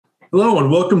Hello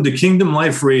and welcome to Kingdom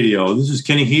Life Radio. This is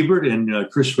Kenny Hebert and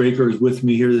Chris Raker is with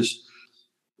me here.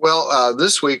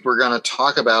 This week we're going to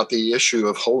talk about the issue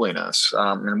of holiness.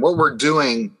 And what we're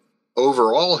doing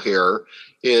overall here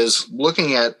is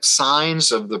looking at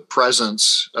signs of the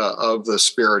presence of the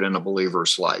Spirit in a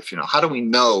believer's life. How do we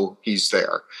know he's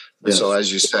there? Yes. So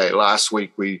as you say, last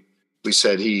week we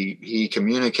said he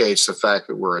communicates the fact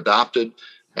that we're adopted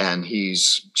and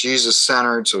he's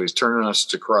Jesus-centered, so he's turning us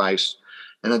to Christ.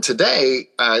 And then today,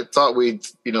 I thought we'd,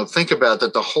 think about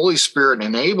that the Holy Spirit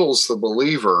enables the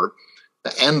believer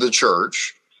and the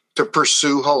church to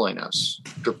pursue holiness,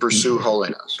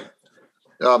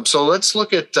 So let's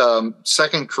look at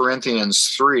 2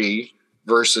 Corinthians 3,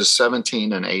 verses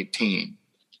 17 and 18.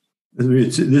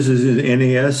 This is in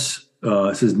NAS.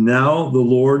 It says, "Now the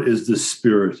Lord is the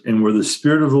Spirit, and where the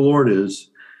Spirit of the Lord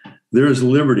is, there is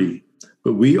liberty.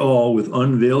 But we all, with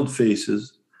unveiled face,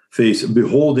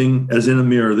 beholding as in a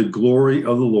mirror the glory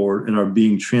of the Lord, and are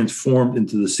being transformed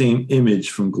into the same image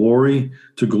from glory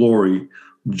to glory,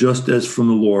 just as from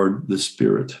the Lord, the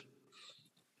Spirit."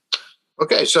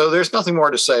 Okay, so there's nothing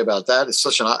more to say about that. It's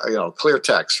such a clear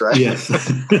text, right? Yes.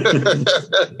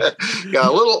 Yeah,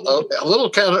 a little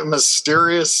kind of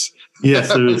mysterious.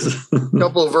 Yes, it is.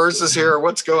 Couple of verses here.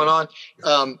 What's going on?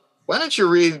 Why don't you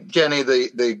read, Kenny,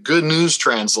 the Good News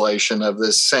translation of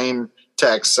this same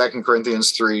text, 2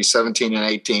 Corinthians 3, 17 and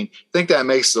 18. I think that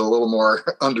makes it a little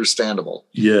more understandable.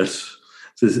 Yes.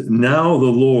 It says, "Now the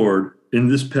Lord in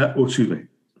this excuse me.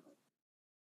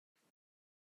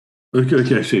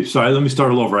 Okay, sorry, let me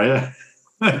start all over.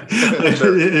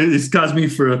 It's caused me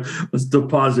to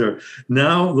pause there.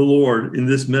 Now the Lord in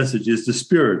this message is the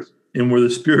Spirit, and where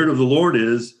the Spirit of the Lord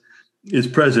is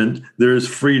present, there is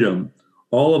freedom.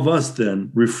 All of us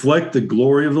then reflect the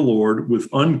glory of the Lord with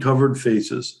uncovered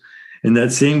faces. And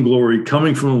that same glory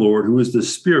coming from the Lord, who is the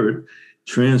Spirit,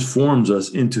 transforms us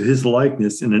into his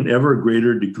likeness in an ever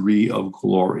greater degree of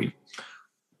glory."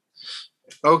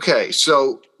 Okay,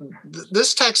 so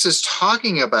this text is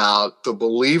talking about the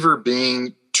believer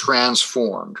being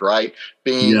transformed, right?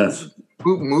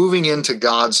 Moving into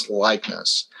God's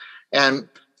likeness. And,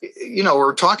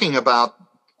 we're talking about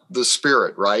the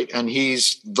Spirit, right? And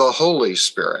he's the Holy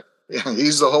Spirit.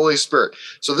 He's the Holy Spirit.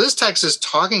 So this text is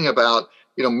talking about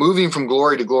moving from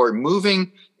glory to glory,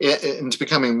 moving into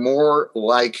becoming more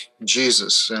like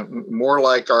Jesus, more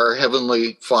like our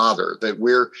Heavenly Father, that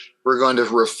we're going to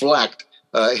reflect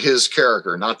his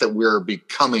character. Not that we're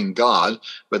becoming God,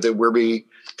 but that we're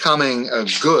becoming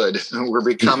good, and we're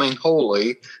becoming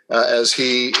holy as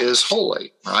he is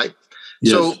holy, right?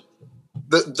 Yes. So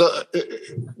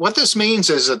what this means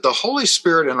is that the Holy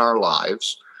Spirit in our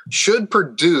lives should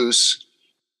produce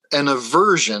an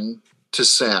aversion to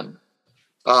sin.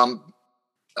 On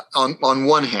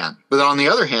one hand, but on the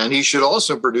other hand, he should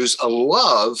also produce a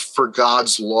love for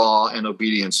God's law and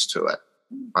obedience to it,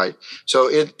 right? So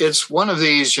it's one of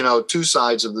these, two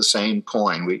sides of the same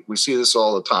coin. We see this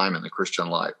all the time in the Christian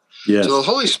life. Yes. So the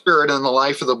Holy Spirit in the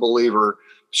life of the believer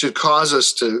should cause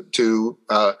us to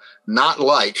not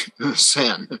like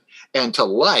sin and to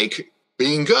like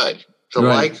being good, to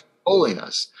like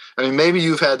holiness. I mean, maybe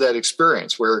you've had that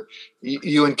experience where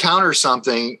you encounter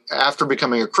something after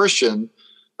becoming a Christian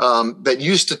that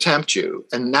used to tempt you,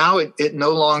 and now it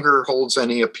no longer holds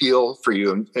any appeal for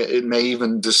you, and it may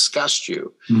even disgust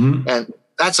you. Mm-hmm. And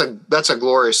that's a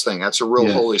glorious thing. That's a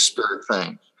real Holy Spirit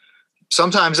thing.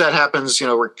 Sometimes that happens,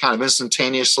 kind of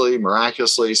instantaneously,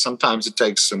 miraculously. Sometimes it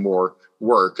takes some more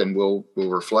work, and we'll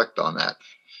reflect on that.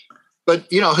 But,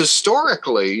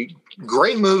 historically,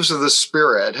 great moves of the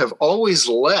Spirit have always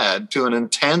led to an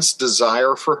intense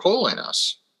desire for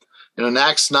holiness. In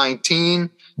Acts 19,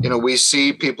 we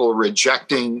see people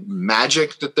rejecting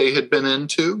magic that they had been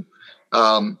into.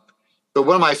 But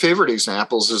one of my favorite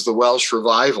examples is the Welsh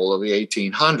revival of the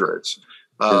 1800s.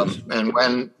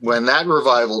 And when that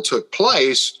revival took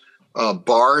place,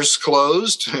 bars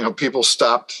closed, people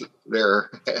stopped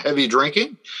their heavy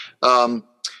drinking.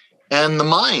 And the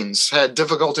mines had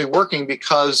difficulty working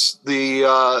because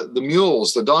the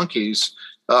mules, the donkeys,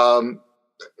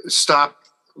 stopped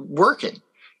working.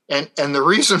 And the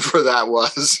reason for that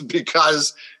was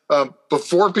because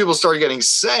before people started getting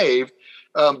saved,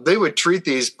 they would treat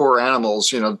these poor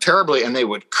animals, terribly, and they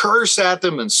would curse at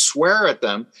them and swear at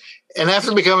them. And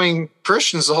after becoming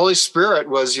Christians, the Holy Spirit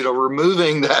was,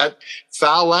 removing that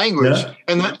foul language,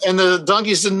 and the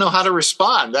donkeys didn't know how to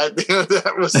respond.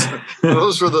 That was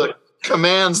those were the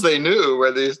commands they knew,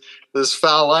 were this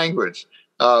foul language.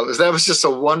 That was just a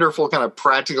wonderful kind of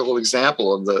practical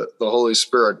example of the Holy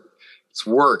Spirit's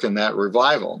work in that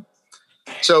revival.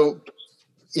 So,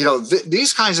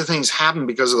 these kinds of things happen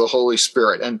because of the Holy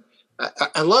Spirit, and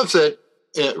I love that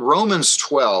in Romans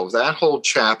 12, that whole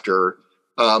chapter,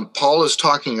 Paul is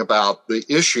talking about the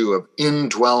issue of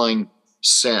indwelling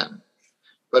sin.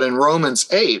 But in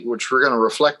Romans 8, which we're going to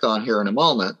reflect on here in a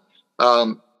moment,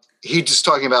 he's just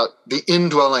talking about the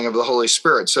indwelling of the Holy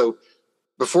Spirit. So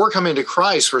before coming to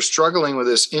Christ, we're struggling with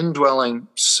this indwelling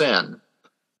sin.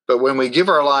 But when we give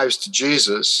our lives to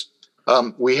Jesus,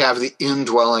 we have the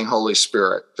indwelling Holy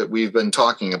Spirit that we've been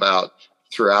talking about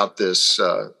throughout this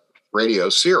radio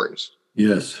series.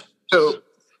 Yes.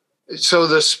 So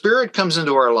the Spirit comes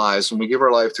into our lives when we give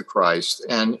our life to Christ,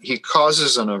 and he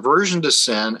causes an aversion to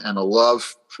sin and a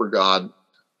love for God.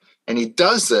 And he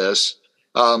does this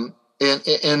in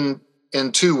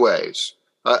two ways.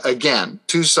 Again,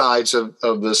 two sides of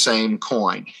the same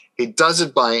coin. He does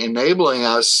it by enabling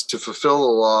us to fulfill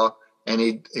the law, and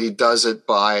he does it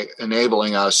by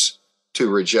enabling us to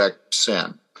reject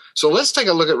sin. So let's take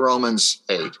a look at Romans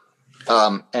 8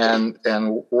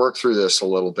 and work through this a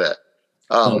little bit.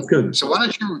 Good. So why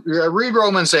don't you read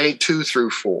Romans 8, 2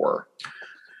 through 4.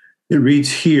 It reads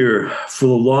here, "For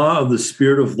the law of the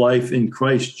Spirit of life in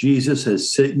Christ Jesus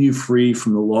has set you free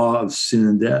from the law of sin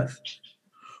and death.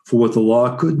 For what the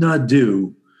law could not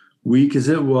do, weak as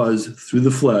it was through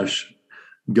the flesh,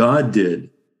 God did,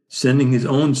 sending his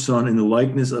own Son in the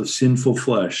likeness of sinful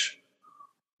flesh,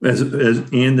 as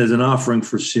an offering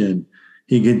for sin.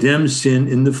 He condemned sin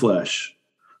in the flesh,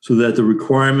 so that the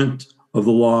requirement of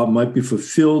the law might be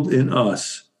fulfilled in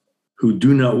us, who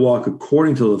do not walk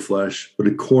according to the flesh, but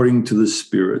according to the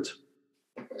Spirit."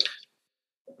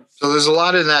 So there's a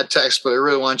lot in that text, but I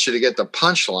really want you to get the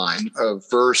punchline of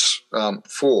verse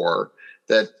 4,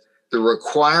 that the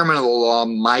requirement of the law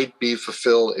might be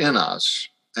fulfilled in us,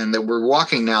 and that we're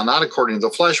walking now not according to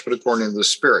the flesh, but according to the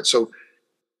Spirit. So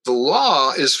the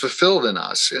law is fulfilled in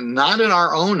us, and not in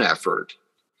our own effort,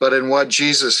 but in what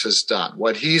Jesus has done,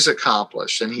 what he's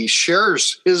accomplished. And he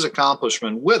shares his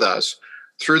accomplishment with us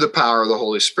through the power of the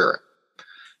Holy Spirit.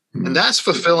 And that's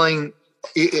fulfilling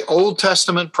Old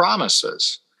Testament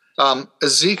promises.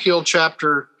 Ezekiel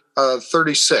chapter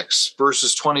 36,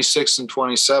 verses 26 and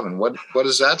 27. What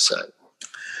does that say? It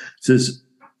says,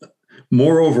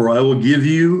 "Moreover, I will give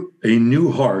you a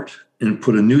new heart and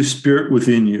put a new spirit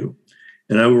within you.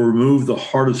 And I will remove the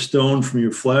heart of stone from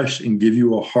your flesh and give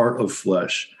you a heart of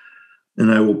flesh. And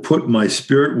I will put my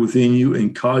spirit within you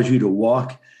and cause you to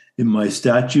walk in my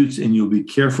statutes, and you'll be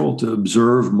careful to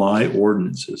observe my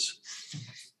ordinances."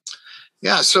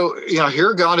 Yeah, so,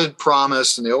 here God had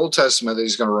promised in the Old Testament that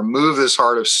he's going to remove this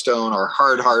heart of stone, our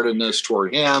hard-heartedness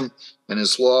toward him and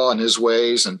his law and his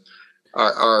ways, and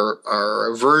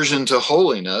our aversion to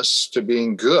holiness, to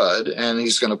being good. And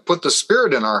he's going to put the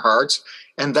Spirit in our hearts,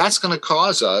 and that's going to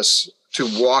cause us to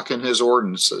walk in his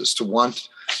ordinances, to want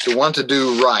to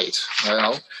do right.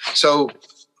 So,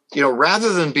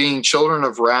 rather than being children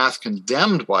of wrath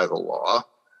condemned by the law,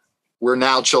 we're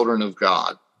now children of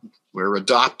God. We're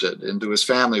adopted into his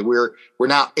family. We're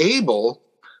now able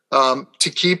to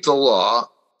keep the law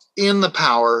in the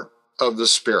power of the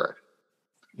Spirit.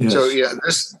 Yes. So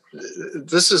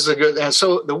this is a good. And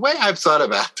so the way I've thought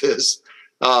about this,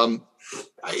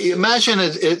 imagine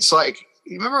it's like,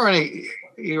 you remember when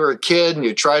you were a kid and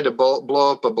you tried to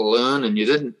blow up a balloon, and you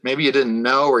didn't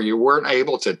know, or you weren't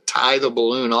able to tie the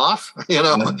balloon off,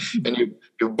 and you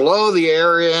blow the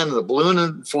air in, the balloon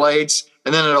inflates,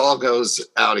 and then it all goes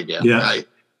out again, right?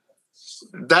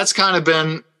 That's kind of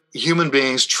been human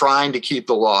beings trying to keep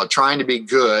the law, trying to be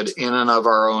good in and of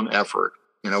our own effort.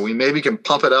 We maybe can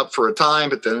pump it up for a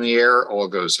time, but then the air all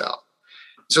goes out.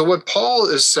 So what Paul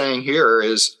is saying here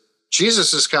is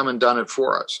Jesus has come and done it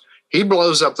for us. He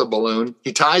blows up the balloon,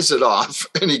 he ties it off,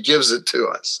 and he gives it to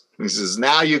us. He says,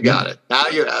 now you got it. Now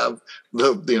you have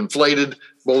the inflated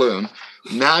balloon.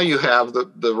 Now you have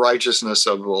the righteousness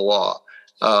of the law.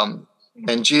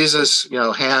 And Jesus,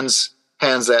 hands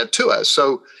that to us.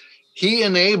 So he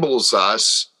enables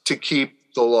us to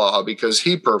keep the law because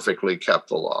he perfectly kept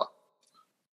the law.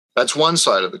 That's one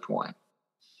side of the coin.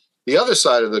 The other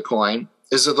side of the coin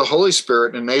is that the Holy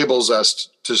Spirit enables us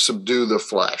to subdue the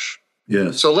flesh.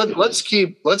 Yes. So let's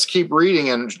keep reading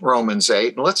in Romans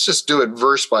 8, and let's just do it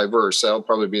verse by verse. That'll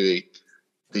probably be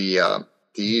the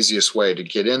easiest way to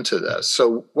get into this.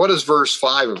 So what does verse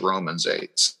 5 of Romans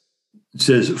 8? It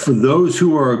says, for those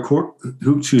who are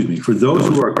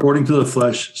according to the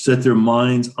flesh set their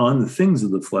minds on the things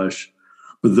of the flesh,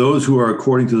 but those who are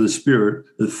according to the Spirit,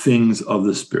 the things of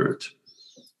the Spirit.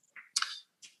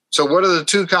 So what are the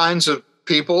two kinds of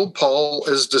people Paul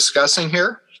is discussing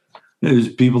here? There's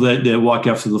people that walk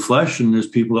after the flesh, and there's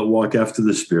people that walk after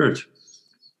the Spirit.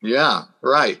 Yeah,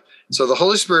 right. So the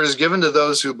Holy Spirit is given to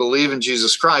those who believe in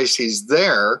Jesus Christ. He's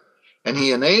there and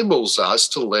he enables us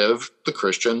to live the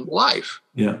Christian life.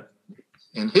 Yeah.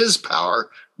 In his power,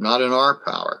 not in our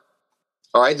power.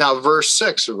 All right, now verse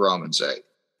 6 of Romans 8.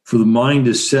 For the mind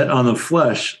is set on the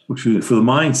flesh, for the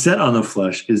mind set on the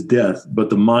flesh is death, but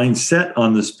the mind set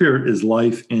on the spirit is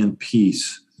life and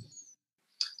peace.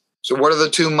 So what are the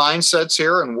two mindsets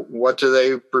here, and what do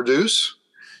they produce?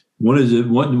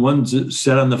 One's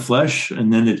set on the flesh,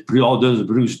 and then it all does is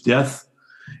produce death.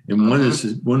 And one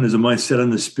is a mind set on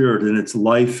the spirit, and it's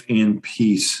life and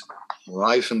peace.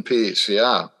 Life and peace,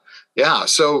 yeah. Yeah,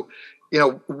 so,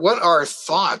 what our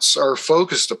thoughts are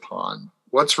focused upon,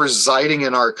 what's residing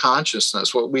in our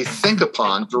consciousness, what we think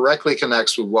upon directly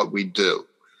connects with what we do.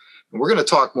 And we're going to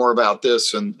talk more about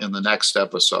this in the next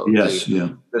episode. Yes,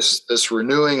 This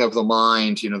renewing of the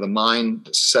mind, the mind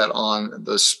set on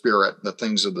the spirit, the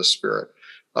things of the spirit.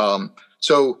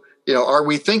 So, are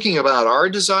we thinking about our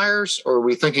desires, or are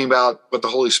we thinking about what the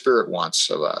Holy Spirit wants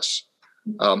of us?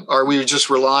 Are we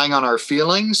just relying on our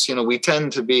feelings? We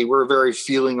tend to be, we're very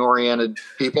feeling oriented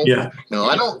people. Yeah.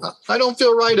 I don't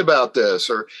feel right about this,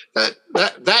 or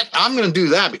that I'm going to do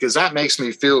that because that makes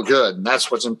me feel good. And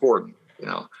that's what's important,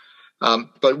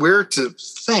 but we're to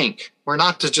think, we're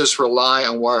not to just rely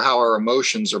on how our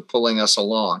emotions are pulling us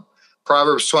along.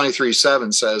 Proverbs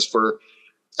 23:7 says, for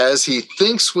as he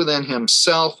thinks within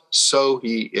himself, so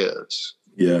he is.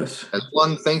 Yes. As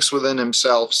one thinks within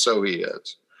himself, so he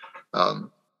is.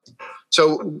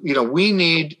 So, we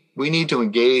need to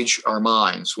engage our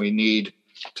minds. We need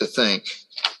to think.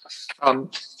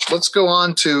 Let's go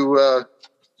on to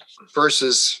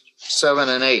verses 7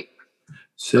 and 8.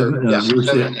 Verse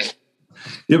 8.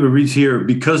 Yeah, but it reads here,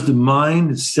 because the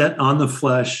mind set on the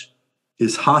flesh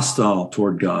is hostile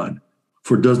toward God,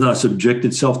 for it does not subject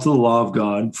itself to the law of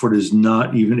God, for it is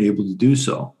not even able to do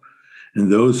so.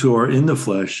 And those who are in the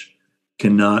flesh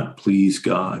cannot please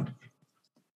God.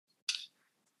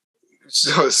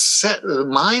 So the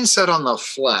mind set on the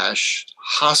flesh,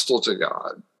 hostile to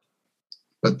God.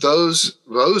 But those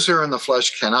who are in the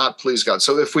flesh cannot please God.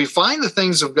 So if we find the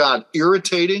things of God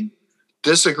irritating,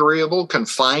 disagreeable,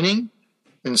 confining,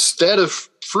 instead of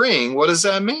freeing, what does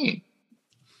that mean?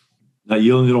 Not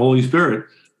yielding to the Holy Spirit.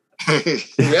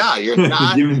 Yeah, you're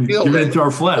not giving it to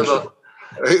our flesh.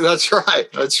 That's right.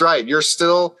 That's right. You're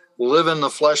still living the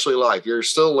fleshly life. You're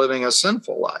still living a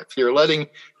sinful life. You're letting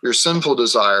your sinful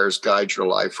desires guide your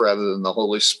life rather than the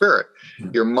Holy Spirit.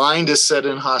 Your mind is set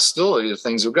in hostility to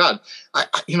things of God.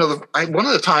 One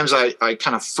of the times I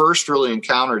kind of first really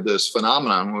encountered this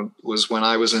phenomenon was when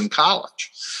I was in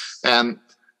college. And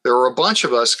there were a bunch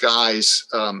of us guys,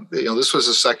 this was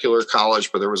a secular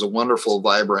college, but there was a wonderful,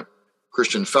 vibrant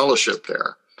Christian fellowship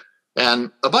there.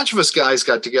 And a bunch of us guys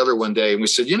got together one day and we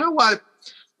said, you know what?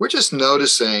 We're just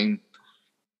noticing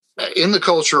in the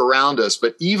culture around us,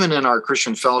 but even in our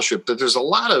Christian fellowship, that there's a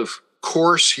lot of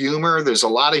coarse humor. There's a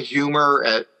lot of humor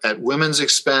at women's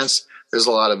expense. There's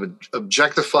a lot of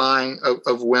objectifying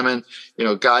of women.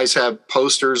 Guys have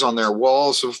posters on their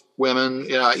walls of women,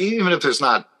 even if there's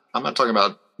not, I'm not talking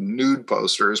about nude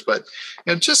posters, but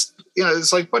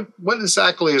it's like, what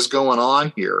exactly is going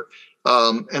on here?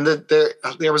 And that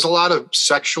there was a lot of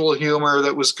sexual humor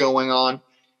that was going on.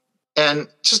 And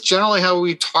just generally how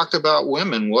we talked about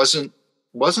women wasn't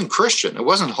Christian. It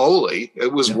wasn't holy.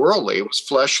 It was worldly. It was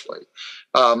fleshly.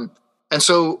 And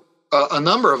so a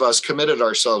number of us committed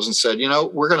ourselves and said,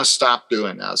 we're going to stop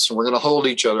doing this. And we're going to hold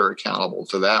each other accountable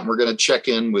to that. And we're going to check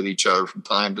in with each other from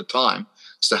time to time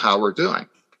as to how we're doing.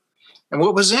 And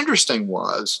what was interesting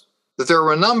was that there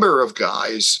were a number of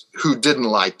guys who didn't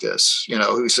like this,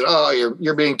 who said, oh,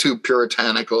 you're being too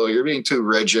puritanical. You're being too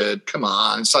rigid. Come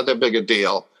on. It's not that big a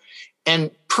deal.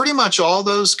 And pretty much all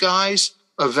those guys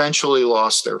eventually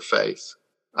lost their faith.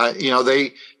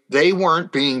 They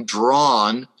weren't being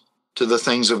drawn to the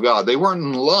things of God. They weren't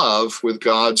in love with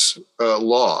God's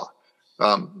law.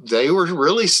 They were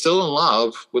really still in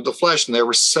love with the flesh, and they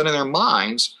were setting their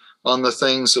minds on the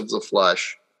things of the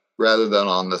flesh rather than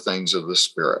on the things of the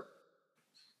Spirit.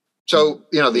 So,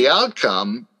 the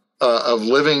outcome of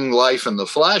living life in the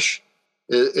flesh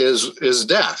is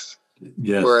death.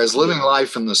 Yes. Whereas living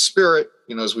life in the Spirit,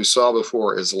 as we saw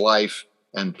before, is life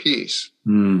and peace.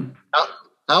 Now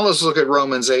let's look at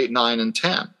Romans 8, 9, and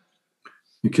 10.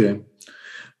 Okay.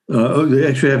 They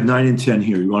actually have 9 and 10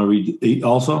 here. You want to read 8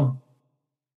 also?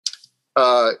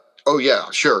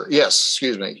 Yeah, sure. Yes,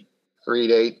 excuse me.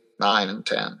 Read 8, 9, and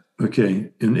 10.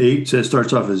 Okay. And 8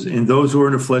 starts off as, and those who are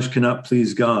in the flesh cannot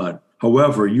please God.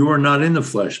 However, you are not in the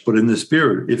flesh, but in the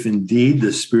Spirit, if indeed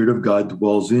the Spirit of God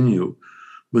dwells in you.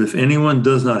 But if anyone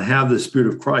does not have the Spirit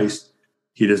of Christ,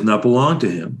 he does not belong to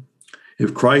him.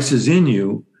 If Christ is in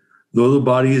you, Though the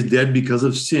body is dead because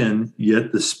of sin,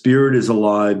 yet the spirit is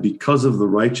alive because of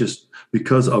righteousness.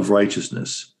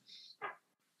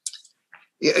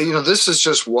 This is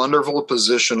just wonderful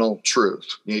positional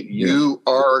truth. You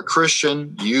are a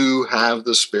Christian, you have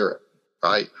the Spirit,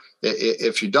 right?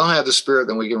 If you don't have the Spirit,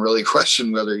 then we can really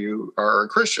question whether you are a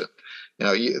Christian.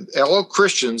 All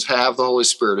Christians have the Holy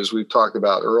Spirit, as we've talked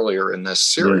about earlier in this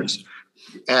series.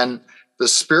 Yes. And the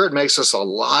Spirit makes us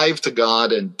alive to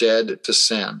God and dead to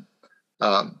sin.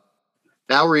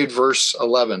 Now read verse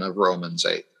 11 of Romans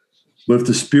 8. But if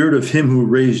the Spirit of him who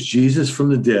raised Jesus from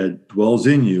the dead dwells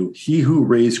in you, he who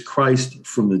raised Christ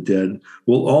from the dead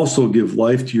will also give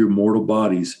life to your mortal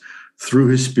bodies through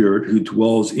his Spirit who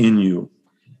dwells in you.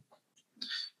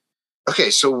 Okay,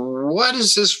 so what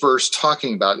is this verse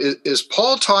talking about? Is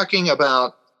Paul talking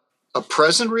about a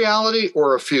present reality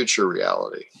or a future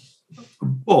reality?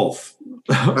 Both.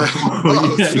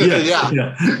 Both. Yeah.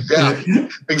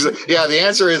 The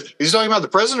answer is, he's talking about the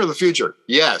present or the future?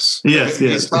 Yes.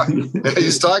 He's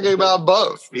talking about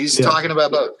both. He's talking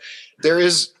about both.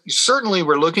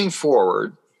 We're looking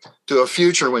forward to a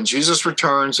future when Jesus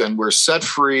returns and we're set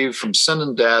free from sin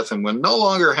and death, and we'll no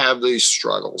longer have these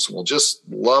struggles. We'll just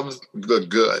love the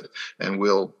good and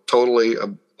we'll totally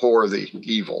abhor the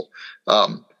evil.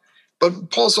 But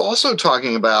Paul's also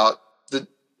talking about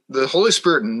the Holy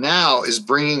Spirit now is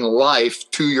bringing life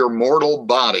to your mortal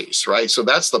bodies, right? So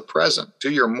that's the present,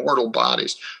 to your mortal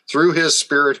bodies, through his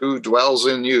Spirit who dwells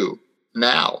in you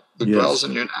now, dwells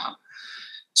in you now.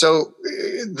 So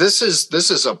this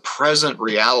is a present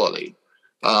reality.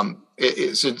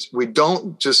 We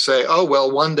don't just say, oh, well,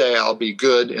 one day I'll be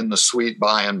good in the sweet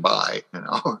by and by,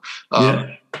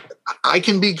 I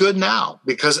can be good now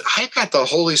because I've got the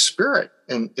Holy Spirit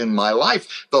in my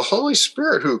life. The Holy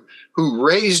Spirit who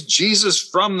raised Jesus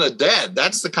from the dead.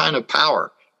 That's the kind of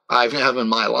power I have in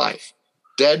my life.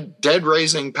 Dead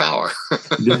raising power.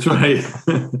 That's right.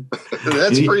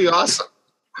 That's pretty awesome.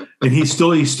 And he's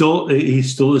still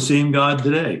the same God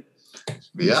today.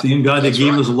 The same God that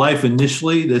gave us life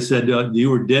initially, that said you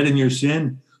were dead in your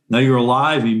sin. Now you're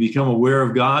alive and you become aware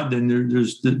of God. And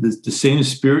there's the same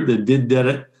Spirit that did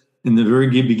that in the very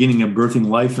beginning of birthing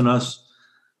life in us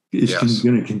is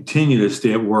going to continue to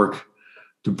stay at work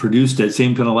to produce that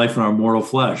same kind of life in our mortal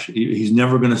flesh. He's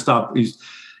never going to stop.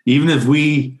 Even if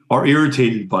we are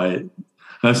irritated by it.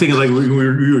 I was thinking, like,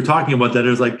 we were talking about that. It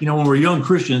was like, when we're young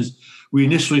Christians, we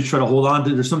initially try to hold on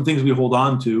to. There's some things we hold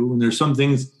on to, and there's some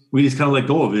things we just kind of let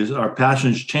go of. Our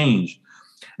passions change,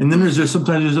 and then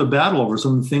sometimes there's a battle over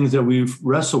some of the things that we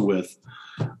wrestle with,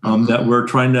 that we're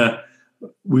trying to.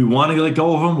 We want to let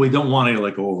go of them. We don't want to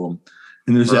let go of them.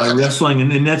 And there's that wrestling,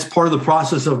 and that's part of the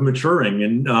process of maturing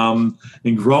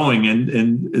and growing.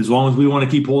 And as long as we want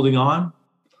to keep holding on,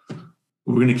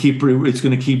 we're going to keep. It's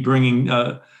going to keep bringing,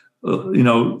 death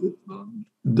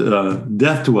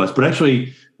to us. But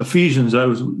actually, Ephesians, I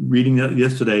was reading that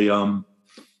yesterday.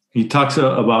 He talks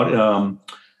about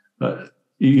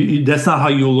that's not how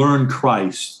you learn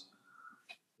Christ,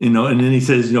 And then he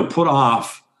says, put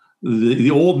off the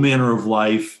old manner of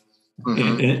life.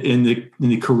 And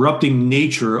the corrupting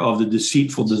nature of the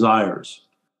deceitful desires.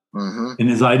 And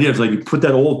his idea is like you put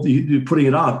that you're putting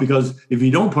it off, because if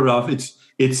you don't put it off,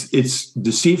 it's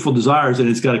deceitful desires, and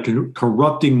it's got a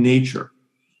corrupting nature.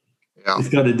 It's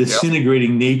got a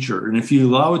disintegrating nature, and if you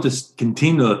allow it to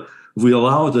continue, if we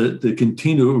allow it to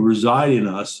continue to reside in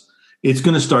us, it's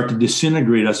going to start to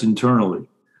disintegrate us internally.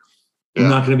 We're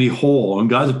not going to be whole. And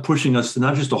God's pushing us to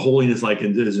not just a holiness like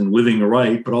as in living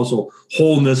right, but also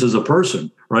wholeness as a person,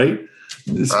 right?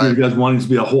 The Spirit of God's wanting us to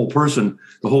be a whole person.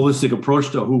 The holistic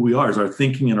approach to who we are is our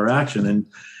thinking and our action.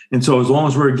 And so as long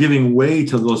as we're giving way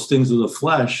to those things of the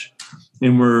flesh,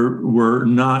 and we're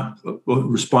not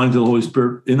responding to the Holy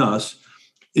Spirit in us,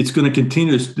 it's going to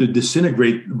continue to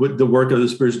disintegrate what the work of the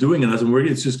Spirit's doing in us. And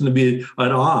it's just going to be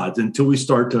at odds until we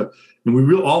start to. And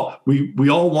we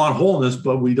all want wholeness,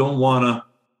 but we don't want to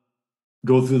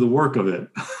go through the work of it.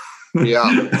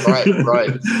 Right.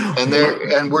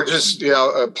 And we're just,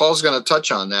 Paul's going to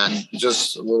touch on that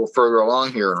just a little further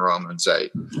along here in Romans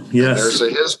 8. Yes. There's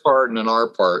his part and an our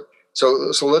part.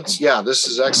 So let's, this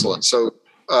is excellent. So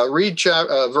read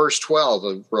verse 12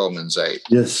 of Romans 8.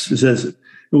 Yes, it says,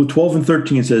 12 and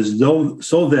 13, it says,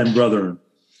 so then, brethren,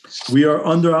 we are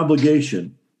under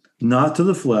obligation, not to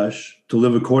the flesh, to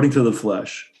live according to the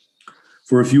flesh.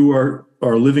 For if you are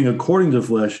living according to the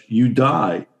flesh, you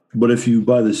die. But if you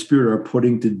by the Spirit are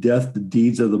putting to death the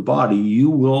deeds of the body, you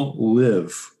will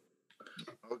live.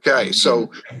 Okay, so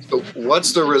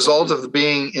what's the result of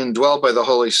being indwelled by the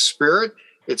Holy Spirit?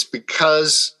 It's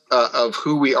because of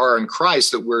who we are in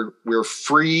Christ that we're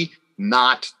free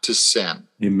not to sin.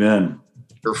 Amen.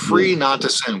 We're free not to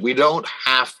sin. We don't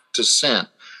have to sin.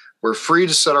 We're free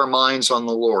to set our minds on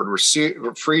the Lord.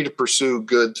 We're free to pursue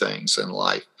good things in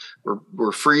life.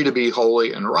 We're free to be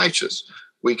holy and righteous.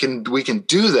 We can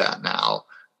do that now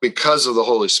because of the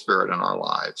Holy Spirit in our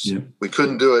lives. Yeah. We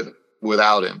couldn't do it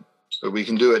without him, but we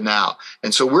can do it now.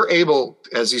 And so we're able,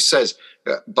 as he says,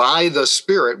 by the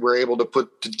Spirit, we're able to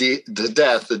put to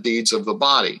death the deeds of the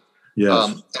body.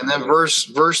 Yes. And then verse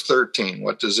 13,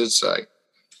 what does it say?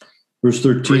 Verse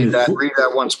 13. Read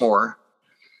that once more.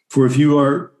 For if you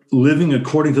are living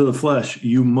according to the flesh,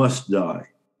 you must die.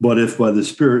 But if by the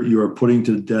Spirit you are putting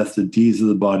to death the deeds of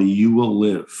the body, you will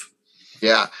live.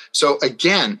 Yeah. So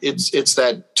again, it's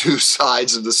that two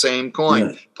sides of the same coin.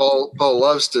 Yes. Paul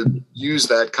loves to use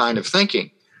that kind of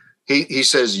thinking. He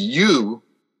says you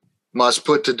must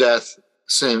put to death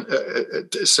sin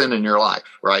in your life,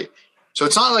 right? So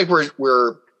it's not like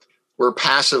we're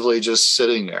passively just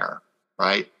sitting there,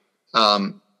 right?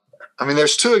 I mean,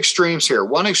 there's two extremes here.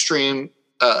 One extreme,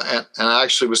 and I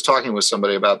actually was talking with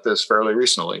somebody about this fairly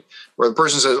recently, where the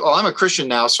person says, "Oh, I'm a Christian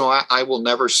now, so I will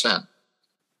never sin.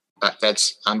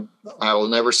 I will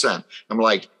never sin." I'm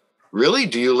like, really?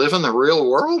 Do you live in the real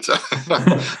world?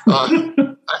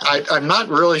 I'm not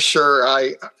really sure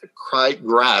I quite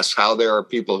grasp how there are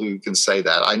people who can say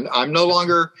that. I no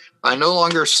longer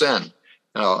sin.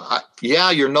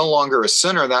 You're no longer a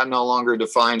sinner. That no longer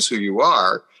defines who you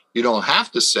are. You don't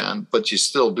have to sin, but you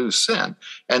still do sin.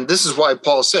 And this is why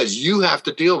Paul says you have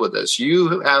to deal with this.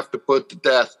 You have to put to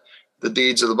death the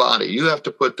deeds of the body. You have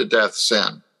to put to death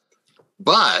sin.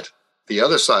 But the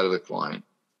other side of the coin,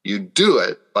 you do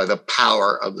it by the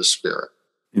power of the Spirit.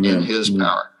 Amen. In his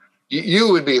power.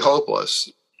 You would be hopeless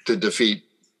to defeat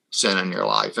sin in your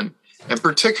life. And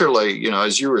particularly,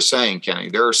 as you were saying, Kenny,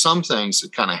 there are some things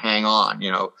that kind of hang on,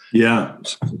 Yeah.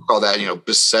 We call that,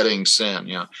 besetting sin.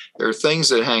 There are things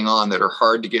that hang on that are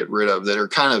hard to get rid of, that are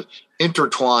kind of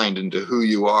intertwined into who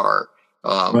you are.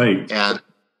 Right. And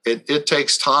it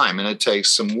takes time and it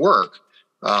takes some work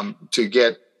to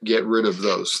get rid of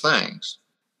those things.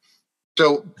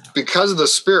 So because of the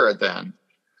Spirit, then,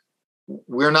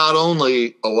 we're not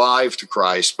only alive to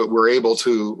Christ, but we're able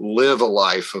to live a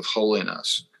life of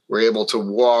holiness. We're able to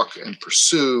walk and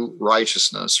pursue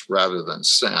righteousness rather than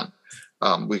sin.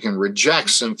 We can reject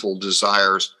sinful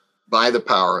desires by the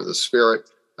power of the Spirit,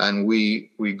 and we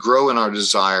grow in our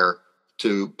desire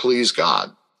to please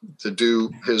God, to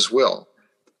do his will.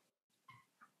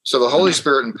 So the Holy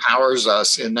Spirit empowers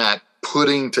us in that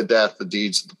putting to death the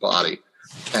deeds of the body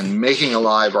and making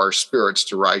alive our spirits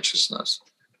to righteousness.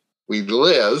 We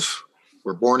live,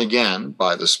 we're born again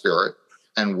by the Spirit,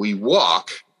 and we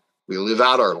walk, we live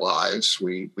out our lives,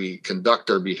 we conduct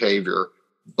our behavior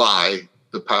by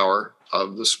the power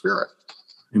of the Spirit.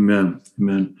 Amen.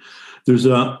 Amen. There's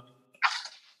I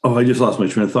just lost my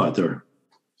train of thought there.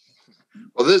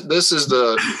 Well, this is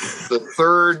the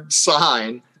third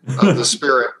sign of the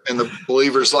Spirit in the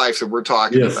believer's life that we're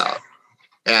talking about.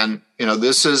 And,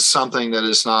 this is something that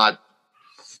is not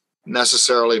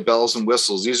necessarily bells and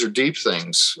whistles. These are deep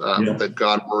things that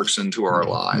God works into our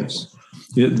lives.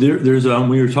 Yeah, there's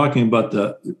we were talking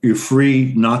about you're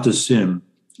free not to sin.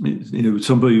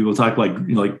 Somebody will talk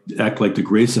act like the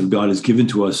grace of God is given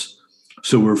to us,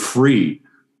 so we're free.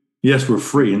 Yes, we're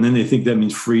free, and then they think that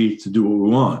means free to do what we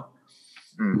want.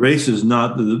 Grace is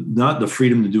not the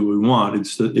freedom to do what we want.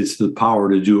 It's the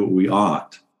power to do what we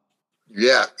ought.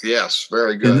 Yeah. Yes.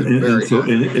 Very good.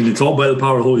 And it's all by the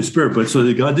power of the Holy Spirit. But so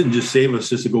that God didn't just save us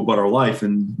just to go about our life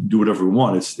and do whatever we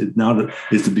want. It's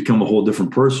to become a whole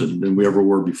different person than we ever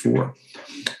were before.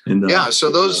 And so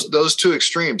those two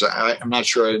extremes. I'm not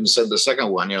sure I didn't say the second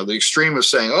one. The extreme of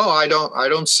saying, "Oh, I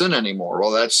don't sin anymore."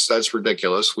 Well, that's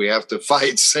ridiculous. We have to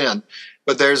fight sin.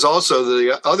 But there's also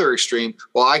the other extreme.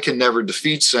 Well, I can never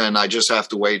defeat sin. I just have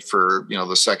to wait for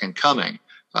the second coming.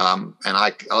 And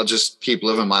I'll just keep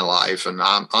living my life, and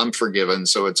I'm forgiven,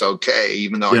 so it's okay,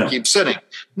 even though I keep sinning.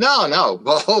 No.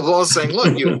 Paul's saying,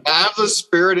 look, you have the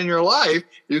Spirit in your life.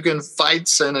 You can fight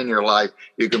sin in your life.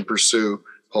 You can pursue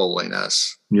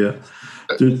holiness. Yeah.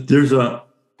 We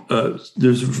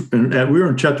were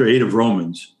in chapter 8 of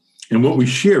Romans, and what we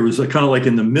share is kind of like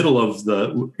in the middle of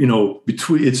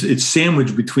between. It's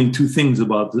sandwiched between two things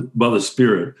about the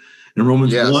Spirit. In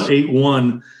Romans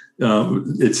 8:1.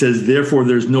 It says, therefore,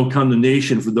 there's no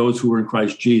condemnation for those who are in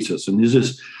Christ Jesus. And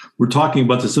we're talking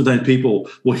about this. Sometimes people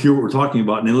will hear what we're talking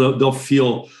about, and they'll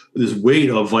feel this weight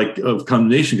of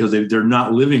condemnation because they're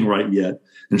not living right yet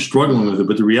and struggling with it.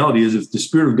 But the reality is, if the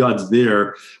Spirit of God's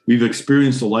there, we've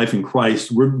experienced a life in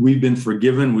Christ. We've been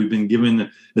forgiven. We've been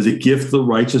given as a gift the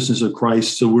righteousness of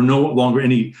Christ. So we're no longer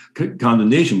any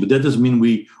condemnation. But that doesn't mean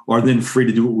we are then free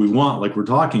to do what we want, like we're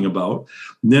talking about.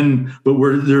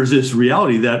 There's this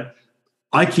reality that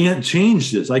I can't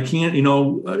change this. I can't,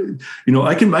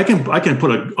 I can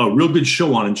put a real good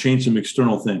show on and change some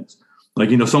external things. Like,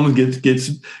 someone gets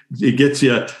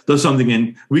you, does something,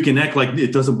 and we can act like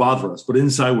it doesn't bother us, but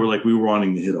inside we're like we were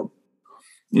wanting to hit them.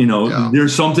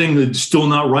 There's something that's still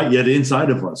not right yet inside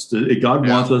of us. God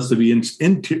wants us to be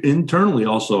internally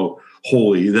also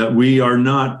holy, that we're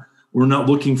not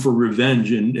looking for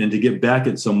revenge and to get back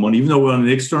at someone, even though on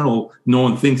the external, no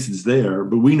one thinks it's there,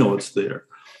 but we know it's there.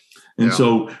 And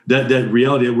so that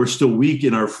reality that we're still weak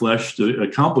in our flesh to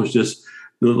accomplish this.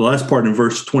 The last part in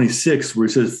verse 26, where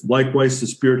he says, likewise, the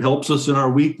Spirit helps us in our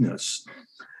weakness.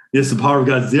 Yes, the power of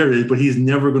God's there, but he's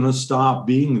never going to stop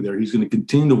being there. He's going to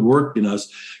continue to work in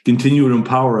us, continue to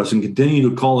empower us, and continue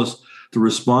to call us to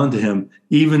respond to him,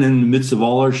 even in the midst of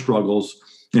all our struggles.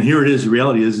 And here it is. The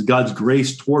reality is God's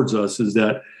grace towards us is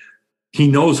that he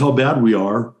knows how bad we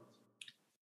are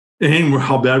and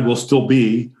how bad we'll still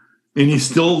be. And he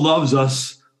still loves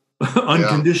us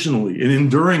unconditionally and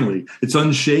enduringly. It's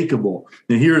unshakable.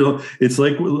 And here it's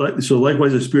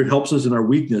likewise the Spirit helps us in our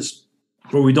weakness,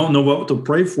 where we don't know what to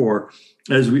pray for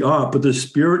as we ought, but the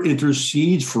Spirit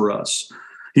intercedes for us.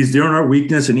 He's there in our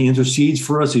weakness, and he intercedes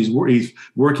for us. He's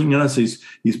working in us. He's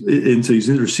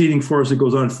interceding for us. It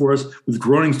goes on for us with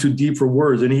groanings too deep for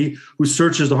words. And he who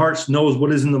searches the hearts knows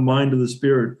what is in the mind of the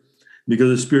Spirit, because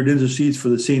the Spirit intercedes for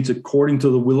the saints according to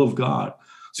the will of God.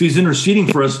 So he's interceding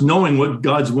for us, knowing what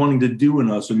God's wanting to do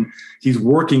in us, and he's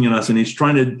working in us, and he's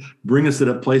trying to bring us to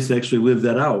that place to actually live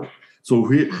that out. So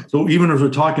even as we're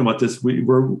talking about this,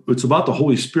 it's about the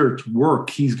Holy Spirit's work.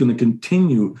 He's going to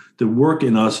continue to work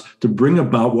in us to bring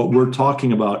about what we're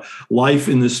talking about, life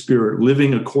in the Spirit,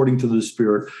 living according to the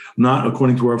Spirit, not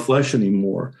according to our flesh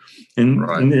anymore.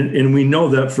 And we know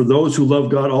that for those who love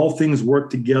God, all things work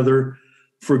together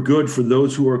for good for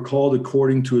those who are called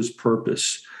according to his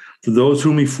purpose. For those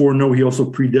whom he foreknew, he also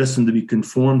predestined to be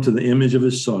conformed to the image of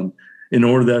his Son, in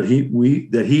order that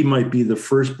he might be the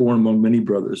firstborn among many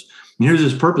brothers. And here's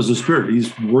his purpose, the Spirit.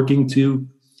 He's working to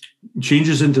change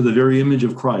us into the very image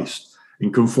of Christ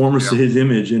and conform us to his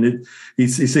image. And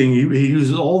he's saying he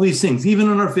uses all these things,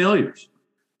 even in our failures,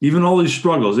 even all these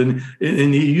struggles. And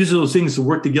he uses those things to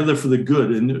work together for the good.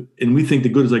 And we think the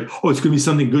good is like, oh, it's going to be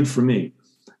something good for me.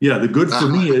 Yeah, the good for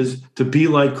me is to be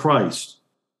like Christ.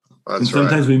 And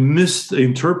sometimes we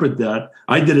misinterpret that.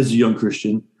 I did as a young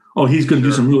Christian. Oh, he's going to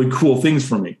do some really cool things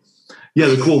for me. Yeah,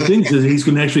 the cool things is he's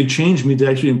going to actually change me, to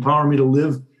actually empower me to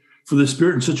live for the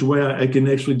Spirit in such a way I can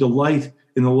actually delight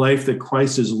in the life that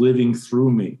Christ is living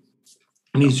through me.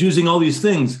 And he's using all these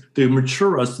things to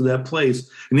mature us to that place.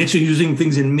 And actually using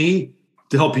things in me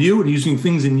to help you, and using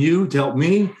things in you to help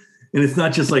me. And it's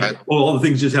not just like, oh, all the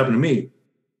things just happen to me.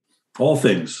 All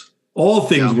things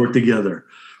work together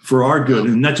for our good,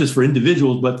 and not just for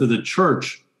individuals, but that the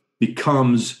church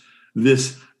becomes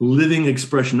this living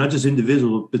expression, not just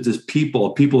individuals, but this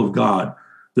people of God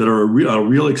that are a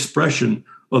real expression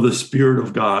of the Spirit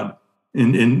of God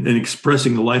and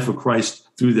expressing the life of Christ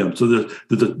through them. So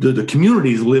the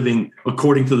community is living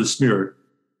according to the Spirit,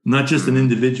 not just an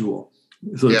individual.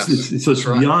 So it's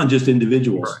beyond just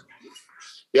individuals. Right.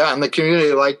 Yeah, and the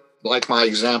community, like my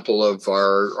example of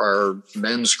our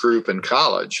men's group in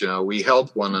college, we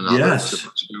help one another to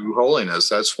pursue holiness.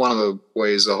 That's one of the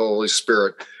ways the Holy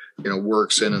Spirit,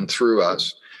 works in and through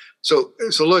us. So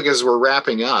look, as we're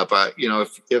wrapping up,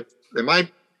 if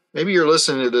maybe you're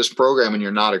listening to this program and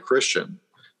you're not a Christian,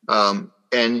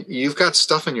 and you've got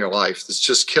stuff in your life that's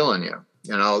just killing you.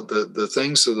 The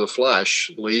things of the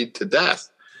flesh lead to death,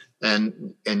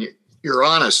 and you're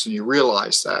honest and you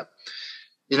realize that.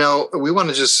 We want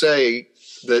to just say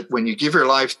that when you give your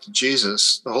life to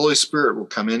Jesus, the Holy Spirit will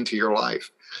come into your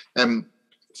life. And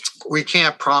we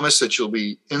can't promise that you'll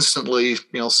be instantly,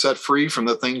 set free from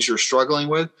the things you're struggling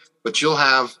with, but you'll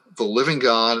have the living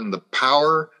God and the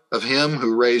power of him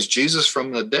who raised Jesus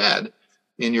from the dead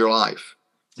in your life.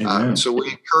 So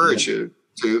we encourage you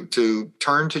to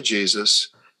turn to Jesus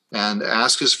and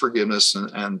ask his forgiveness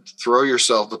and throw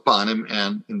yourself upon him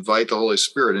and invite the Holy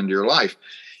Spirit into your life.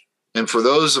 And for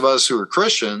those of us who are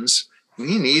Christians,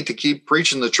 we need to keep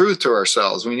preaching the truth to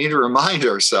ourselves. We need to remind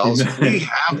ourselves we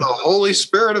have the Holy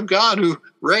Spirit of God who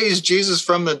raised Jesus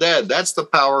from the dead. That's the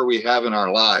power we have in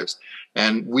our lives.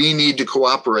 And we need to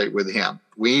cooperate with him.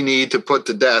 We need to put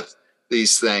to death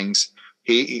these things.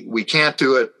 We can't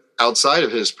do it outside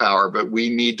of his power, but we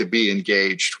need to be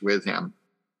engaged with him.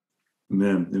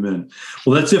 Amen. Amen.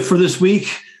 Well, that's it for this week.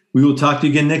 We will talk to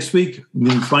you again next week. You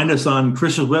can find us on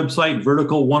Chris's website,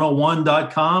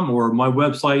 vertical101.com, or my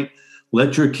website,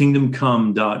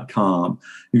 letyourkingdomcome.com.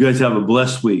 You guys have a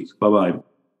blessed week. Bye-bye.